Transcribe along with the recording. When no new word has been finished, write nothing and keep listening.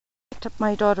picked up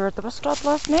my daughter at the bus stop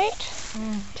last night.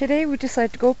 Today we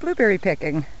decided to go blueberry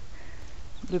picking.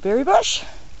 Blueberry bush,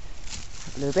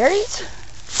 blueberries.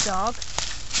 Dog.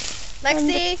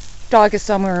 Lexi! Dog is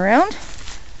somewhere around.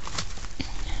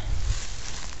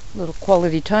 Little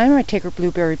quality time. I take her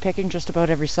blueberry picking just about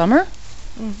every summer.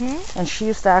 And she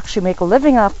used to actually make a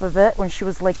living off of it when she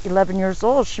was like 11 years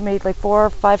old. She made like $400 or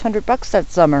 $500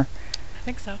 that summer. I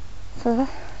think so. So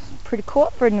that's pretty cool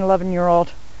for an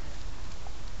 11-year-old.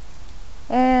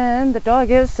 And the dog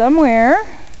is somewhere.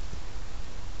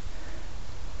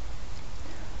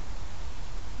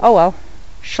 Oh well.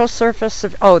 She'll surface.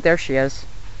 Oh, there she is.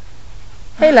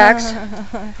 Hey, Lex.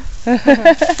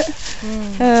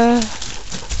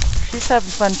 She's having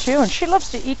fun too, and she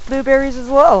loves to eat blueberries as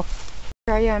well.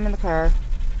 Here I am in the car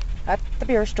at the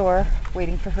beer store,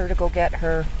 waiting for her to go get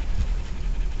her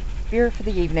beer for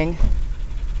the evening.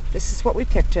 This is what we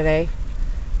picked today.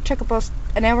 Took about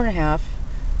an hour and a half.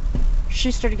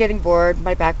 She started getting bored.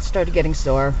 My back started getting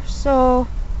sore. So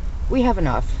we have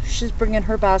enough. She's bringing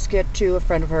her basket to a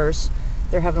friend of hers.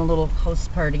 They're having a little house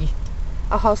party,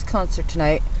 a house concert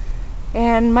tonight.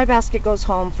 And my basket goes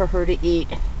home for her to eat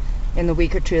in the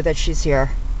week or two that she's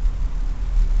here.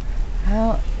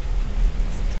 Well,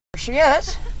 there she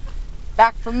is,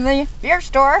 back from the beer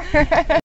store.